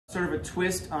Sort of a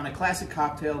twist on a classic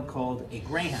cocktail called a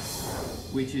Greyhound,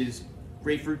 which is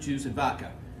grapefruit juice and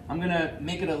vodka. I'm gonna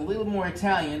make it a little more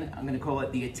Italian. I'm gonna call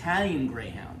it the Italian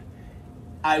Greyhound.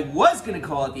 I was gonna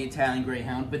call it the Italian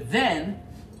Greyhound, but then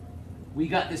we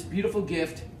got this beautiful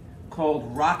gift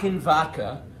called Rockin'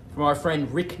 Vodka from our friend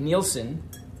Rick Nielsen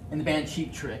in the band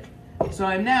Cheap Trick. So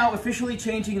I'm now officially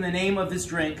changing the name of this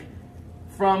drink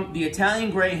from the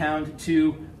Italian Greyhound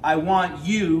to I Want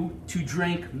You to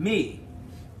Drink Me.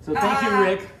 So thank you,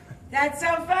 Rick. That's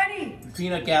so funny. The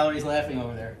peanut gallery's laughing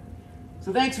over there.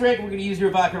 So thanks, Rick. We're going to use your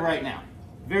vodka right now.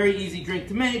 Very easy drink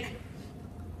to make.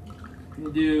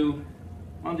 I'm doing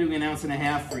 1.5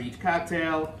 ounces for each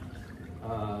cocktail.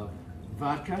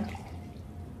 Vodka.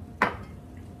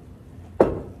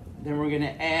 Then we're going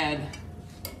to add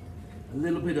a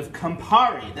little bit of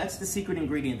Campari. That's the secret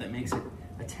ingredient that makes it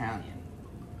Italian.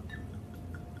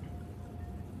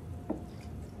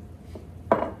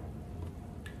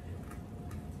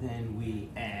 Then we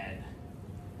add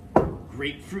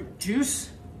grapefruit juice,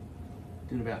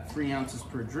 doing about 3 ounces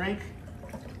per drink.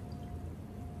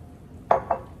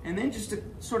 And then just to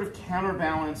sort of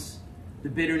counterbalance the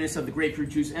bitterness of the grapefruit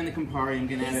juice and the Campari, I'm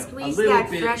gonna add a little bit. You squeezed that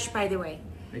fresh, by the way.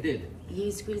 I did.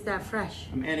 You squeezed that fresh.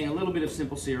 I'm adding a little bit of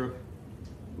simple syrup,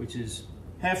 which is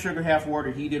half sugar, half water,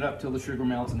 heat it up till the sugar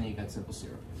melts, and then you got simple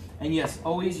syrup. And yes,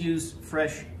 always use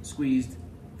fresh squeezed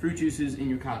fruit juices in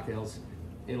your cocktails.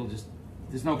 It'll just,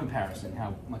 there's no comparison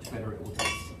how much better it will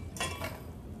taste.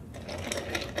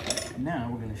 Now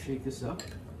we're gonna shake this up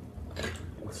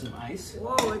with some ice.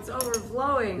 Whoa, it's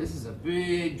overflowing. This is a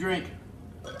big drink.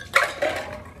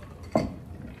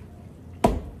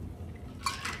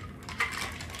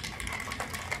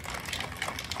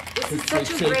 This is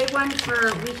such a great one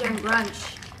for weekend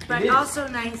brunch, but also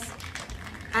nice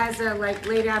as a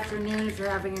late afternoon if you're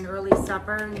having an early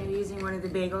supper and you're using one of the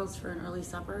bagels for an early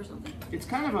supper or something. It's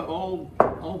kind of an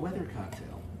all-weather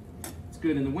cocktail. It's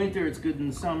good in the winter, it's good in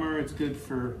the summer, it's good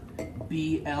for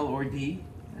B, L, or D,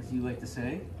 as you like to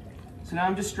say. So now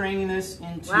I'm just straining this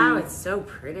into... Wow, it's so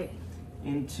pretty.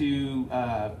 Into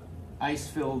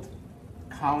ice-filled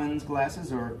Collins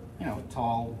glasses, or, you know,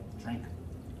 tall drink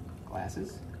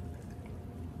glasses.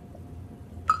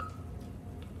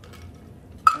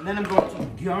 And then I'm going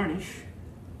to garnish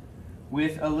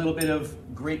with a little bit of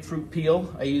grapefruit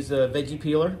peel. I use a veggie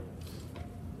peeler.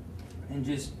 And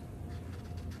just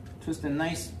twist a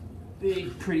nice,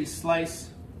 big, pretty slice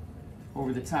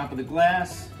over the top of the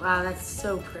glass. Wow, that's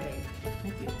so pretty.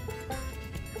 Thank you.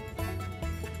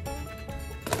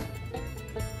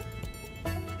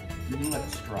 You like a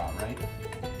straw, right?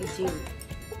 I do. Two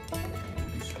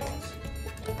straws.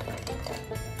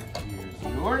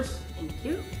 Here's yours. Thank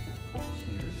you.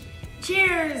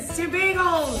 Cheers. Cheers to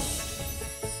bagels!